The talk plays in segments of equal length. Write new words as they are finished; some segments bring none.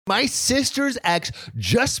My sister's ex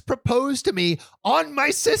just proposed to me on my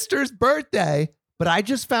sister's birthday, but I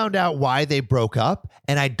just found out why they broke up,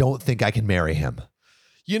 and I don't think I can marry him.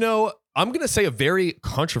 You know, I'm going to say a very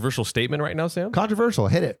controversial statement right now, Sam. Controversial.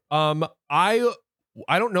 Hit it.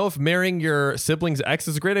 I don't know if marrying your sibling's ex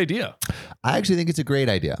is a great idea. I actually think it's a great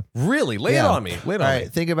idea. Really? Lay it on me. Lay it on me. All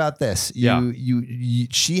right, think about this.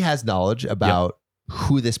 She has knowledge about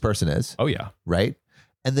who this person is. Oh, yeah. Right?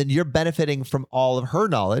 And then you're benefiting from all of her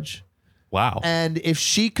knowledge. Wow. And if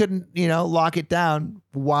she couldn't, lock it down,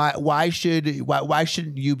 why should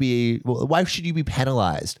you be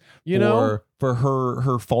penalized for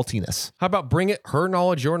her faultiness? How about bring it her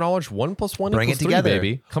knowledge, your knowledge, 1 + 1 bring equals it together, 3,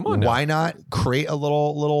 baby. Come on. Why not create a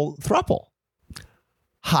little throuple?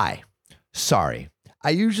 Hi. Sorry.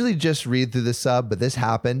 I usually just read through the sub, but this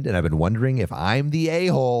happened and I've been wondering if I'm the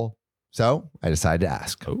a-hole. So I decided to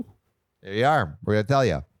ask. Oh. There you are. We're going to tell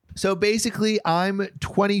you. So basically, I'm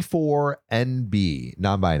 24 NB,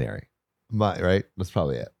 non-binary. Right? That's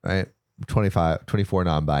probably it, right? 24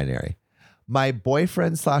 non-binary. My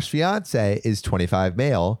boyfriend/fiance is 25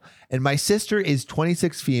 male, and my sister is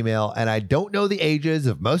 26 female, and I don't know the ages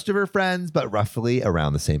of most of her friends, but roughly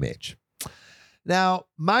around the same age. Now,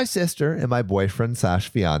 my sister and my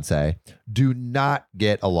boyfriend/fiance do not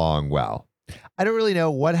get along well. I don't really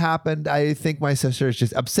know what happened. I think my sister is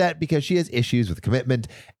just upset because she has issues with commitment,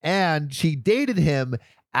 and she dated him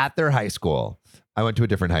at their high school. I went to a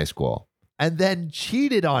different high school, and then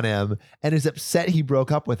cheated on him and is upset he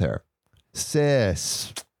broke up with her.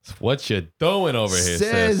 Sis. What you doing over here,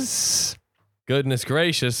 sis? Goodness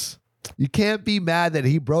gracious. You can't be mad that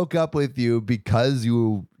he broke up with you because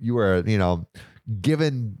you were,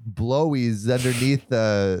 given blowies underneath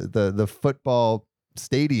the football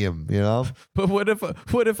stadium, But what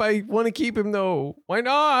if I want to keep him though? Why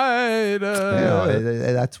not?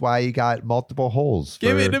 That's why you got multiple holes.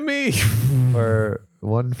 Give it to me. Or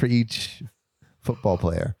one for each football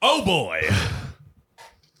player. Oh boy.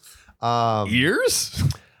 Years?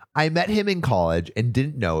 I met him in college and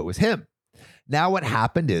didn't know it was him. Now what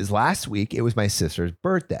happened is last week it was my sister's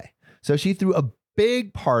birthday. So she threw a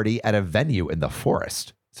big party at a venue in the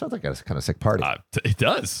forest. Sounds like a kind of sick party. It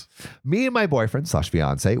does. Me and my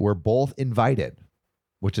boyfriend/fiance were both invited,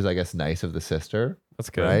 which is, I guess, nice of the sister. That's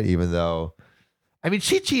good. Right? Even though,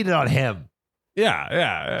 she cheated on him.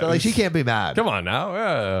 Yeah. So, she can't be mad. Come on now.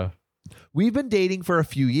 Yeah. We've been dating for a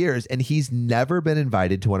few years, and he's never been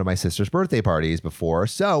invited to one of my sister's birthday parties before.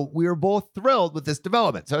 So we were both thrilled with this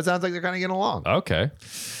development. So it sounds like they're kind of getting along. Okay.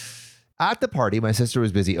 At the party, my sister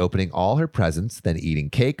was busy opening all her presents, then eating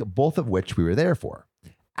cake, both of which we were there for.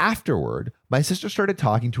 Afterward, my sister started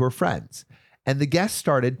talking to her friends, and the guests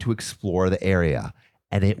started to explore the area,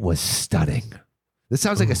 and it was stunning. This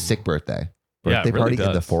sounds like a sick birthday really party does.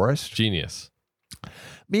 In the forest. Genius.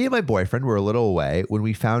 Me and my boyfriend were a little away when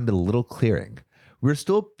we found a little clearing. We were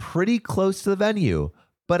still pretty close to the venue,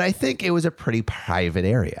 but I think it was a pretty private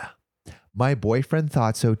area. My boyfriend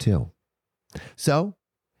thought so too. So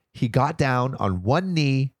he got down on one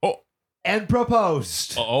knee and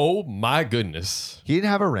proposed. Oh my goodness. He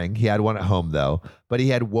didn't have a ring. He had one at home though, but he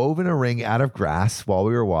had woven a ring out of grass while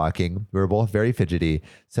we were walking. We were both very fidgety.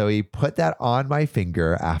 So he put that on my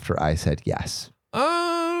finger after I said yes.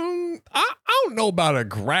 I don't know about a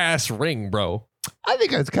grass ring, bro. I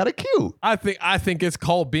think it's kind of cute. I think it's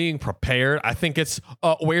called being prepared. I think it's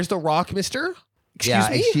where's the rock, mister?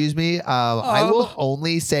 Excuse me. I will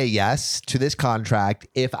only say yes to this contract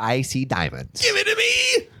if I see diamonds. Give it to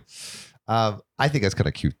me. I think that's kind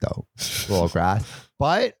of cute though. A little grass.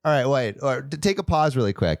 But all right, wait. Or take a pause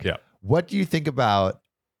really quick. Yeah. What do you think about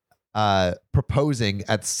proposing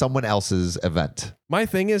at someone else's event? My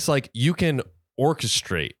thing is you can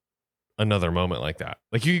orchestrate another moment like that.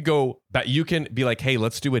 You could go that you can be like, hey,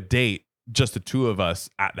 let's do a date, just the two of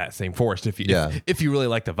us at that same forest if you really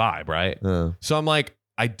like the vibe, right? So I'm like,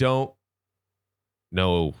 I don't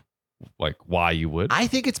know why you would. I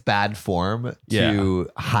think it's bad form to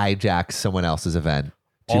hijack someone else's event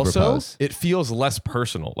to also propose. It feels less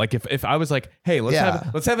personal. If I was like, hey, let's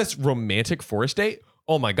have this romantic forest date.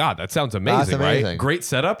 Oh my God, that sounds amazing, right? Great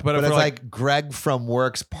setup. But it's like Greg from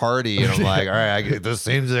work's party. And I'm like, all right, this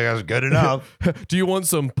seems like it's good enough. Do you want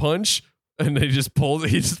some punch? And he just pulls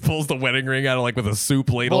the wedding ring out of with a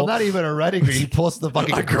soup ladle. Well, not even a wedding ring. He pulls the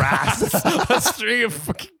fucking grass. A string of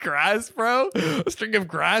fucking grass, bro. A string of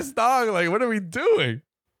grass, dog. What are we doing?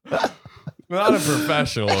 Not a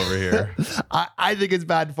professional over here. I think it's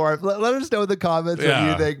bad form. Let us know in the comments what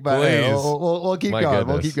you think. But hey, we'll keep going. Goodness.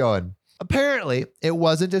 We'll keep going. Apparently, it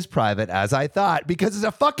wasn't as private as I thought because it's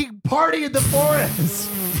a fucking party in the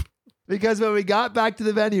forest. Because when we got back to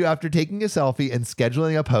the venue after taking a selfie and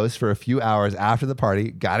scheduling a post for a few hours after the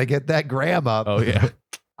party, gotta get that gram up. Oh, yeah.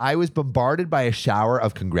 I was bombarded by a shower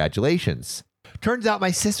of congratulations. Turns out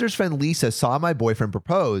my sister's friend Lisa saw my boyfriend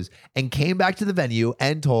propose and came back to the venue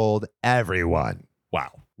and told everyone.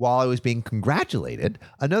 Wow. While I was being congratulated,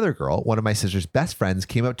 another girl, one of my sister's best friends,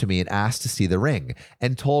 came up to me and asked to see the ring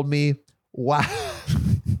and told me, wow.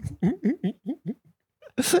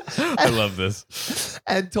 I love this.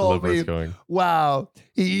 And told me, wow,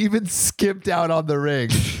 he even skipped out on the ring.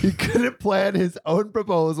 He couldn't plan his own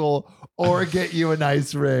proposal or get you a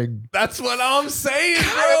nice ring. That's what I'm saying,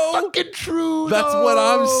 bro. Got fucking true. That's what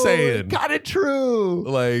I'm saying. Got it true.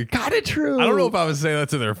 Like, got it true. I don't know if I would say that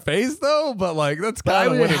to their face though, but like that's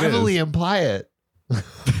kind of what it is. I would heavily imply it.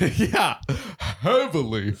 Yeah,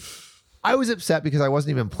 heavily. I was upset because I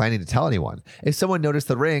wasn't even planning to tell anyone. If someone noticed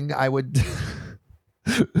the ring, I would.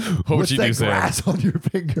 What would you do, Sam? Grass on your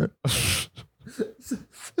finger.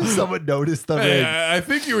 Someone noticed the ring. I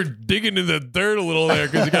think you were digging in the dirt a little there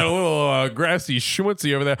because you got a little grassy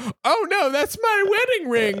schmutzy over there. Oh no, that's my wedding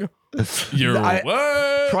ring.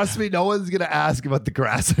 What? Trust me, no one's gonna ask about the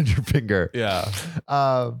grass on your finger. Yeah.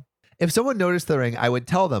 If someone noticed the ring, I would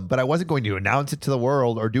tell them, but I wasn't going to announce it to the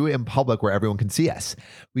world or do it in public where everyone can see us.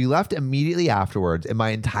 We left immediately afterwards, and my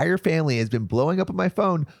entire family has been blowing up on my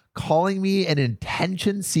phone, calling me an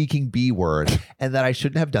intention-seeking B-word, and that I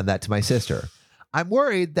shouldn't have done that to my sister. I'm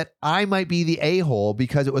worried that I might be the a-hole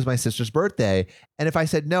because it was my sister's birthday, and if I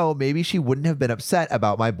said no, maybe she wouldn't have been upset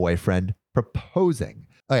about my boyfriend proposing.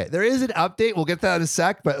 Okay, there is an update. We'll get to that in a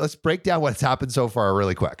sec, but let's break down what's happened so far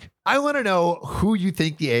really quick. I want to know who you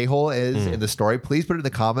think the a-hole is in the story. Please put it in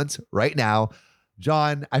the comments right now.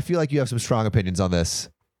 John, I feel like you have some strong opinions on this.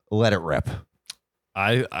 Let it rip.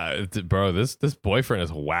 Bro, this boyfriend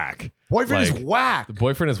is whack. Boyfriend is whack. The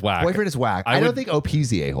boyfriend is whack. Boyfriend is whack. I don't think OP's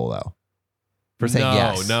the a-hole though. For saying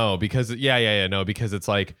yes. No, because no, because it's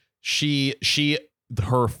like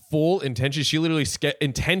her full intention. She literally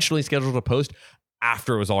intentionally scheduled a post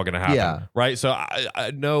after it was all going to happen. Yeah. Right. So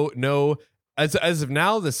no. As of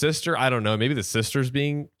now, the sister, I don't know. Maybe the sister's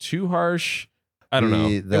being too harsh. I don't know.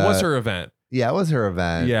 It was her event. Yeah, it was her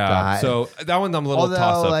event. Yeah. So that one I'm a little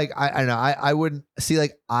toss up. Like I don't know. I wouldn't see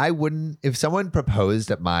if someone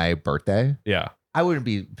proposed at my birthday. Yeah. I wouldn't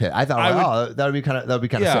be pissed. I thought, that would be kind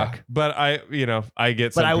of sick. But I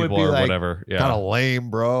get some people or like, whatever. Yeah. Kind of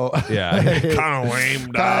lame, bro. Yeah. Kind of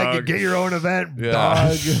lame, dog. Get your own event,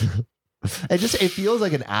 dog. It feels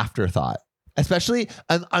like an afterthought, especially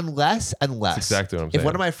unless That's exactly what I'm saying. If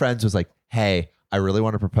one of my friends was like, "Hey, I really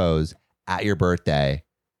want to propose at your birthday.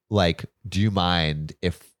 Like, do you mind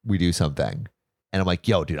if we do something?" And I'm like,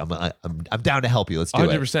 "Yo, dude, I'm down to help you. Let's do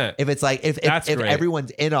 100%. it." If it's like if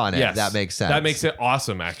everyone's in on it, yes, that makes sense. That makes it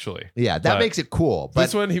awesome, actually. Yeah, that makes it cool. But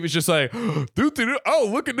this one, he was just like, dude, oh,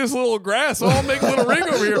 look at this little grass. I'll make a little ring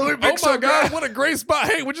over here. Oh my God, what a great spot.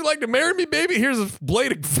 Hey, would you like to marry me, baby? Here's a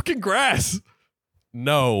blade of fucking grass.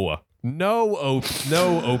 No,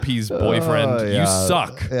 OP's boyfriend. You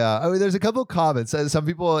suck. Yeah. I mean, there's a couple comments. Some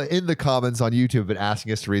people in the comments on YouTube have been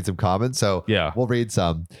asking us to read some comments. So yeah, we'll read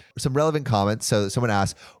some relevant comments. So someone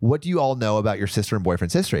asked, what do you all know about your sister and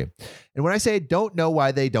boyfriend's history? And when I say don't know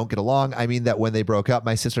why they don't get along, I mean that when they broke up,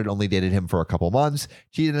 my sister had only dated him for a couple months,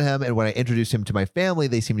 cheated on him. And when I introduced him to my family,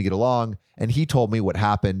 they seemed to get along. And he told me what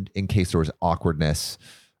happened in case there was awkwardness.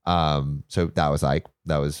 So that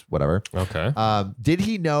was whatever. Okay. Did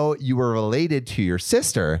he know you were related to your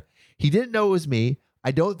sister? He didn't know it was me.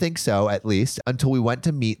 I don't think so, at least until we went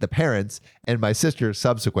to meet the parents and my sister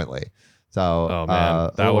subsequently. So, oh man,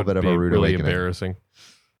 that would be really embarrassing.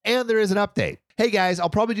 And there is an update. Hey guys, I'll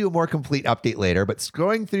probably do a more complete update later, but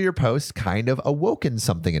scrolling through your posts kind of awoken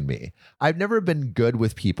something in me. I've never been good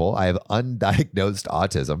with people. I have undiagnosed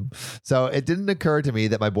autism. So it didn't occur to me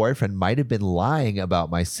that my boyfriend might have been lying about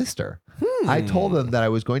my sister. I told him that I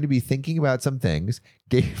was going to be thinking about some things,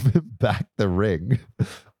 gave him back the ring.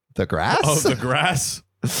 The grass? Oh, the grass?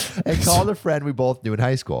 And called a friend we both knew in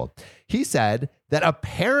high school. He said that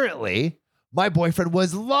apparently my boyfriend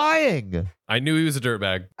was lying. I knew he was a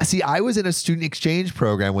dirtbag. See, I was in a student exchange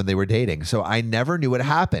program when they were dating, so I never knew what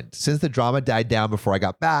happened. Since the drama died down before I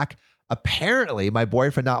got back, apparently my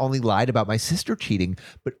boyfriend not only lied about my sister cheating,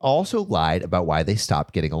 but also lied about why they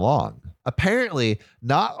stopped getting along. Apparently,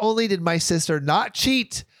 not only did my sister not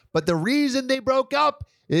cheat, but the reason they broke up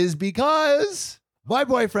is because my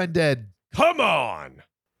boyfriend did. Come on.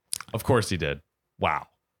 Of course he did. Wow.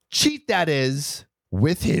 Cheat, that is,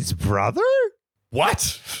 with his brother?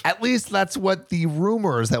 What? At least that's what the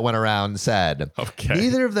rumors that went around said. Okay.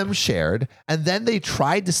 Neither of them shared, and then they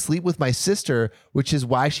tried to sleep with my sister, which is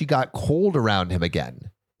why she got cold around him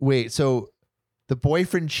again. Wait, so the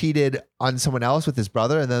boyfriend cheated on someone else with his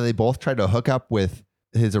brother, and then they both tried to hook up with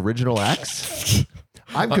his original ex?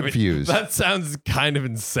 I'm confused. That sounds kind of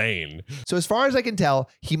insane. So as far as I can tell,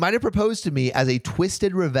 he might have proposed to me as a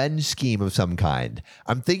twisted revenge scheme of some kind.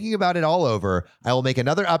 I'm thinking about it all over. I will make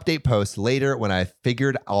another update post later when I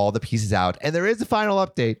figured all the pieces out. And there is a final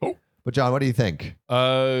update. Oh. But John, what do you think?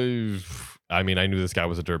 I mean, I knew this guy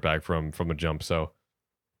was a dirtbag from a jump, so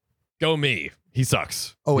go me. He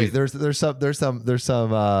sucks. Oh wait, there's some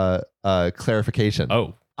clarification.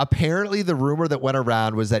 Oh. Apparently, the rumor that went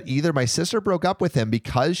around was that either my sister broke up with him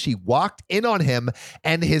because she walked in on him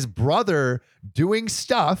and his brother doing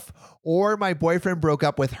stuff, or my boyfriend broke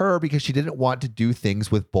up with her because she didn't want to do things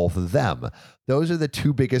with both of them. Those are the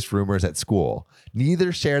two biggest rumors at school.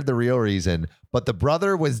 Neither shared the real reason, but the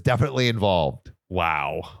brother was definitely involved.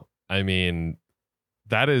 Wow. I mean,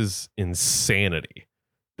 that is insanity.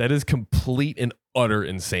 That is complete and utter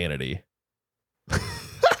insanity.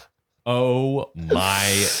 Oh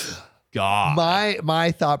my God.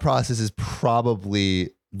 My thought process is probably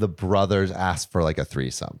the brothers asked for like a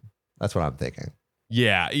threesome. That's what I'm thinking.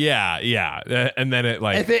 Yeah. And then it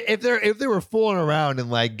like if they were fooling around and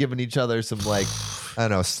like giving each other some like, I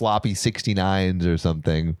don't know, sloppy 69s or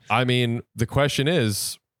something. I mean, the question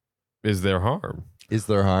is there harm? Is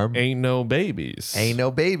there harm? Ain't no babies.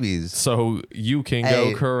 So you can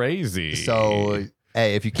go crazy. So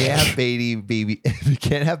hey, if you can't have if you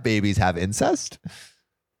can't have babies, have incest.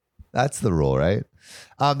 That's the rule, right?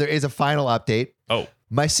 There is a final update. Oh.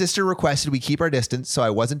 My sister requested we keep our distance, so I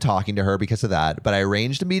wasn't talking to her because of that, but I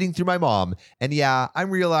arranged a meeting through my mom, and yeah, I'm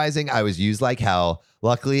realizing I was used like hell.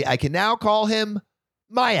 Luckily, I can now call him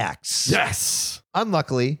my ex. Yes.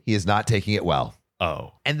 Unluckily, he is not taking it well.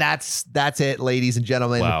 Oh. And that's it, ladies and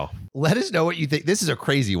gentlemen. Wow. Let us know what you think. This is a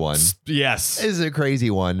crazy one. Yes. This is a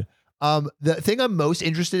crazy one. The thing I'm most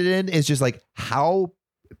interested in is just like how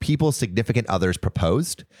people's significant others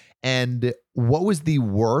proposed and what was the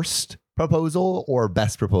worst proposal or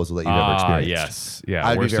best proposal that you've ever experienced. Yes. Yeah.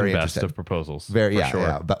 I'd Worst be very and best interested. of proposals. Very, yeah, sure.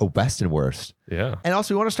 yeah. Best and worst. Yeah. And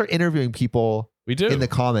also we want to start interviewing people We do. in the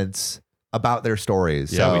comments about their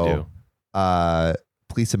stories. Yeah, so, we do.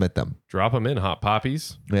 Please submit them. Drop them in, hot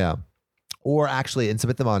poppies. Yeah. Or actually, and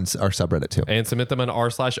submit them on our subreddit too. And submit them on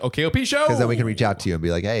r/OKOP show. Because then we can reach out to you and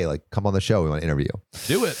be like, hey, like, come on the show. We want to interview you.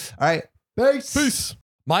 Do it. All right. Peace. Peace.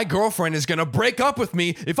 My girlfriend is going to break up with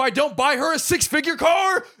me if I don't buy her a 6-figure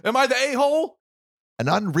car. Am I the a-hole? An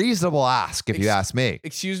unreasonable ask, if you ask me.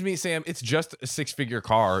 Excuse me, Sam. It's just a 6-figure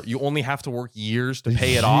car. You only have to work years to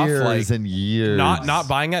pay it off. Years and years. Not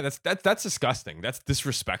buying that. That's disgusting. That's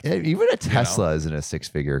disrespectful. Yeah, even a Tesla isn't a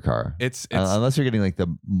 6-figure car. It's unless you're getting like the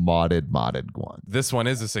modded one. This one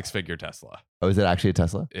is a 6-figure Tesla. Oh, is it actually a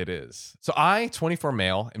Tesla? It is. So I, 24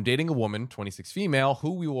 male, am dating a woman, 26 female,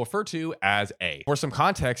 who we will refer to as A. For some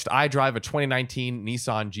context, I drive a 2019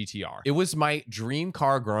 Nissan GTR. It was my dream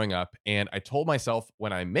car growing up, and I told myself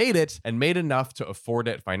when I made it and made enough to afford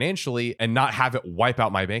it financially and not have it wipe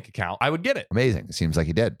out my bank account, I would get it. Amazing. It seems like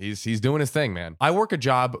he did. He's doing his thing, man. I work a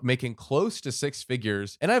job making close to 6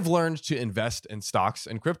 figures, and I've learned to invest in stocks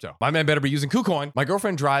and crypto. My man better be using KuCoin. My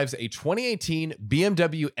girlfriend drives a 2018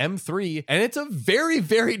 BMW M3, and it's a very,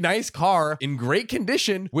 very nice car in great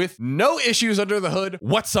condition with no issues under the hood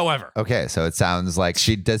whatsoever. Okay, so it sounds like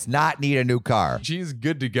she does not need a new car. She's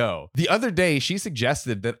good to go. The other day, she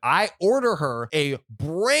suggested that I order her a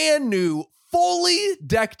brand new, fully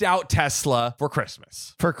decked out Tesla for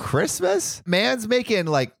Christmas. For Christmas? Man's making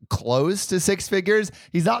like close to 6 figures.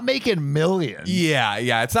 He's not making millions.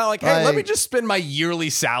 Yeah. It's not like, hey, let me just spend my yearly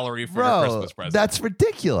salary for your Christmas present. That's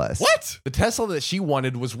ridiculous. What? The Tesla that she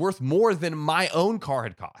wanted was worth more than my own car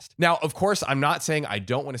had cost. Now, of course, I'm not saying I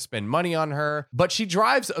don't want to spend money on her, but she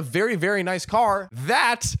drives a very, very nice car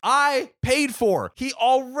that I paid for. He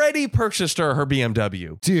already purchased her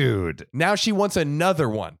BMW. Dude. Now she wants another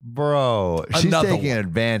one. Bro. She's taking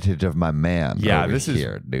advantage of my man. Yeah, over this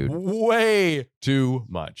here, is dude. Way too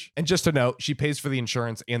much. And just to note, she pays for the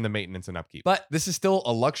insurance and the maintenance and upkeep. But this is still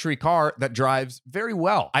a luxury car that drives very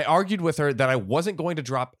well. I argued with her that I wasn't going to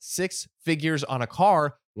drop 6 figures on a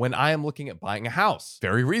car when I am looking at buying a house.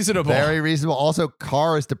 Very reasonable. Very reasonable. Also,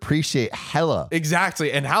 cars depreciate hella.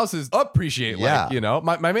 Exactly. And houses appreciate, yeah. Like, you know,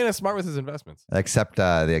 my man is smart with his investments. Except,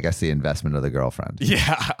 I guess, the investment of the girlfriend.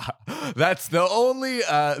 Yeah. That's the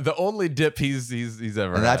only dip he's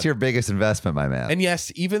ever And that's had. your biggest investment, my man. And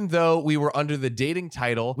yes, even though we were under the dating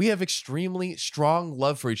title, we have extremely strong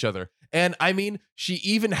love for each other. And I mean, she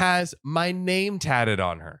even has my name tatted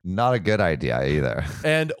on her. Not a good idea either.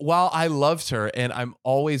 And while I loved her and I'm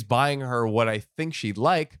always buying her what I think she'd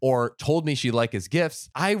like or told me she'd like as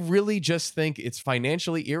gifts, I really just think it's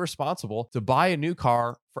financially irresponsible to buy a new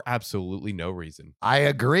car for absolutely no reason. I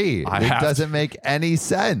agree. It doesn't make any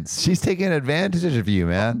sense. She's taking advantage of you,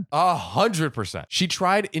 man. 100%. She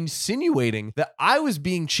tried insinuating that I was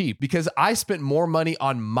being cheap because I spent more money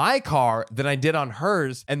on my car than I did on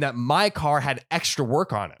hers and that my car had extra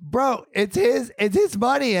work on it. Bro, it's his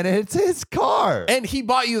money and it's his car. And he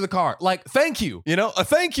bought you the car. Like, thank you. You know, a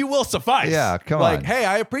thank you will suffice. Yeah, come on. Like, hey,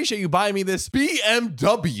 I appreciate you buying me this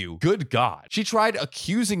BMW. Good God. She tried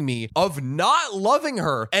accusing me of not loving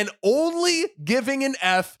her and only giving an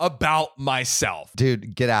F about myself.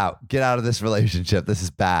 Dude, get out. Get out of this relationship. This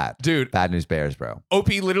is bad. Dude. Bad news bears, bro. OP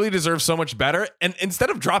literally deserves so much better. And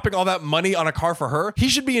instead of dropping all that money on a car for her, he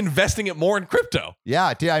should be investing it more in crypto.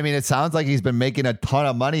 Yeah, dude. I mean, it sounds like he's been making a ton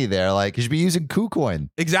of money there. Like, he should be using KuCoin.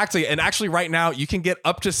 Exactly. And actually right now, you can get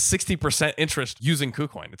up to 60% interest using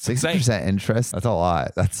KuCoin. It's 60% insane. Interest? That's a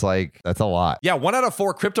lot. That's a lot. Yeah, 1 out of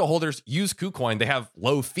 4 crypto holders use KuCoin. They have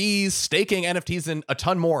low fees, staking, NFTs, and a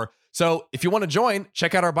ton more. So if you want to join,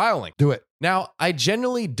 check out our bio link. Do it. Now, I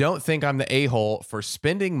genuinely don't think I'm the a-hole for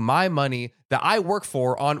spending my money that I work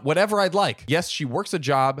for on whatever I'd like. Yes, she works a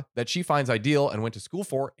job that she finds ideal and went to school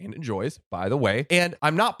for and enjoys, by the way. And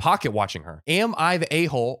I'm not pocket watching her. Am I the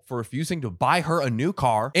a-hole for refusing to buy her a new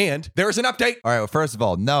car? And there's an update. All right, well, first of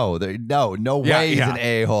all, no way he's an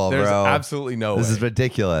a-hole, There's bro. absolutely no way. This is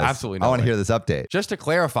ridiculous. Absolutely no I want to way. hear this update. Just to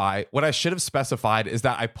clarify, what I should have specified is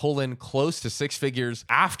that I pull in close to 6 figures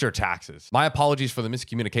after taxes. My apologies for the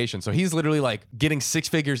miscommunication. So he's literally like getting 6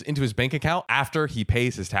 figures into his bank account after he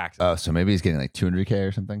pays his taxes. Oh, so maybe he's getting like 200K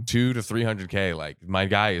or something? 200 to 300K. Like, my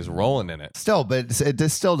guy is rolling in it. Still, but it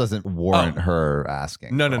still doesn't warrant her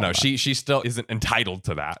asking. No. She still isn't entitled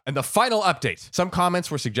to that. And the final update. Some comments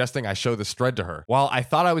were suggesting I show this thread to her. While I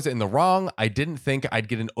thought I was in the wrong, I didn't think I'd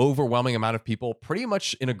get an overwhelming amount of people pretty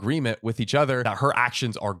much in agreement with each other that her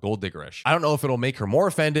actions are gold diggerish. I don't know if it'll make her more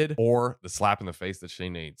offended or the slap in the face that she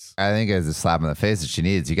needs. I think it's a slap in the face that she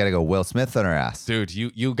needs. You got to go Will Smith on her ass. Dude,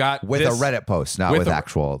 you got with this, a Reddit post, not with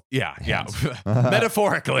actual. Yeah.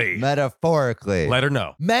 Metaphorically. Let her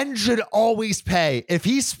know. Men should always pay. If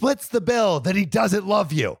he splits the bill, then he doesn't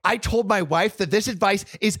love you. I told my wife that this advice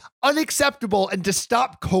is unacceptable and to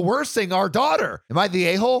stop coercing our daughter. Am I the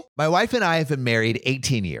a-hole? My wife and I have been married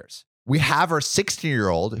 18 years. We have our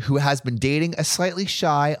 16-year-old who has been dating a slightly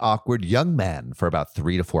shy, awkward young man for about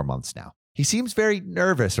 3 to 4 months now. He seems very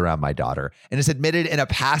nervous around my daughter and has admitted in a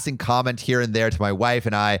passing comment here and there to my wife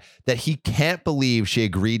and I that he can't believe she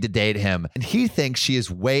agreed to date him and he thinks she is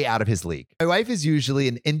way out of his league. My wife is usually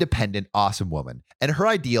an independent, awesome woman, and her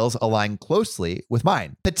ideals align closely with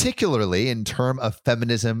mine, particularly in terms of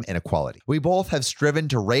feminism and equality. We both have striven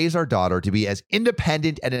to raise our daughter to be as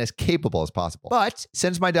independent and as capable as possible. But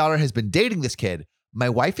since my daughter has been dating this kid, my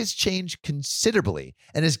wife has changed considerably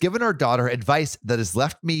and has given our daughter advice that has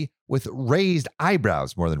left me with raised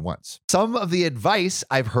eyebrows more than once. Some of the advice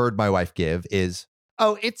I've heard my wife give is,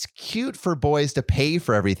 oh, it's cute for boys to pay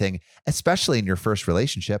for everything, especially in your first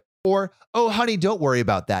relationship. Or, oh, honey, don't worry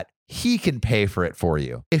about that. He can pay for it for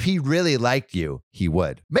you. If he really liked you, he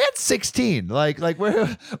would. Man's 16. Like where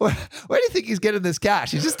do you think he's getting this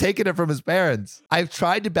cash? He's just taking it from his parents. I've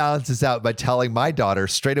tried to balance this out by telling my daughter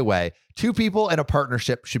straight away, 2 people in a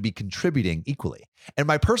partnership should be contributing equally. And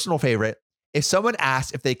my personal favorite, if someone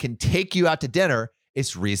asks if they can take you out to dinner,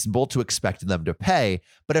 it's reasonable to expect them to pay.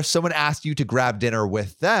 But if someone asks you to grab dinner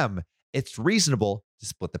with them, it's reasonable to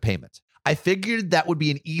split the payment. I figured that would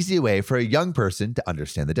be an easy way for a young person to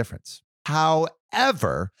understand the difference.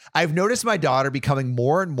 However, I've noticed my daughter becoming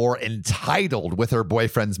more and more entitled with her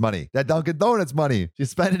boyfriend's money. That Dunkin' Donuts money.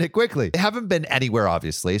 She's spending it quickly. They haven't been anywhere,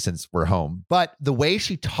 obviously, since we're home. But the way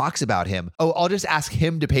she talks about him, oh, I'll just ask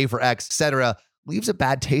him to pay for X, etc., leaves a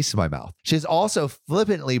bad taste in my mouth. She's also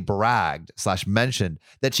flippantly bragged/mentioned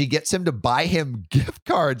that she gets him to buy him gift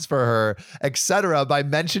cards for her, etc., by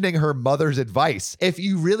mentioning her mother's advice. If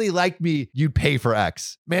you really liked me, you'd pay for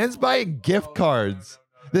X. Man's buying gift cards.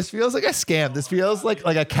 This feels like a scam. This feels like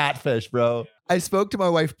a catfish, bro. I spoke to my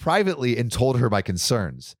wife privately and told her my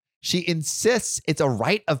concerns. She insists it's a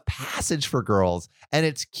rite of passage for girls, and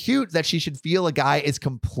it's cute that she should feel a guy is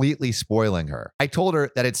completely spoiling her. I told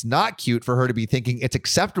her that it's not cute for her to be thinking it's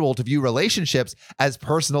acceptable to view relationships as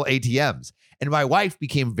personal ATMs, and my wife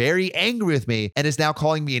became very angry with me and is now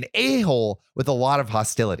calling me an a-hole with a lot of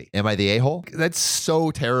hostility. Am I the a-hole? That's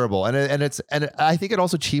so terrible. And I think it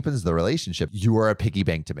also cheapens the relationship. You are a piggy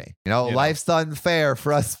bank to me. Life's unfair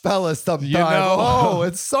for us fellas sometimes. Oh,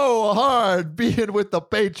 it's so hard being with the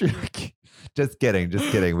patriarchy. Just kidding.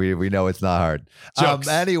 We know it's not hard.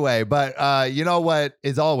 Anyway, but you know what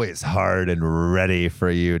is always hard and ready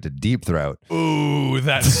for you to deep throat? Ooh,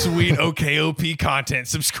 that sweet OKOP content.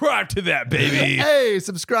 Subscribe to that, baby. Hey,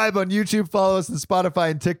 subscribe on YouTube, follow us on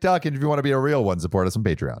Spotify and TikTok, and if you want to be a real one, support us on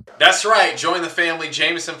Patreon. That's right. Join the family.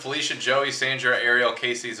 Jameson, Felicia, Joey, Sandra, Ariel,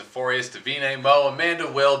 Casey, Zephorius, Davine, Mo,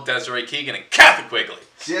 Amanda, Will, Desiree Keegan, and Kathy Quigley.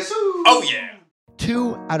 Yes. Oh, yeah.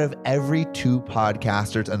 2 out of every 2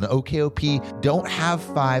 podcasters on the OKOP don't have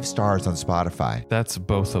 5 stars on Spotify. That's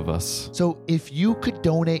both of us. So if you could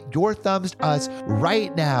donate your thumbs to us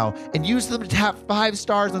right now and use them to tap 5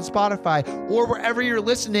 stars on Spotify or wherever you're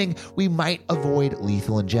listening, we might avoid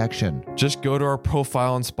lethal injection. Just go to our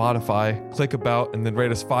profile on Spotify, click about, and then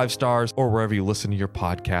rate us 5 stars or wherever you listen to your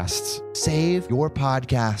podcasts. Save your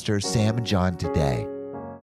podcasters, Sam and John, today.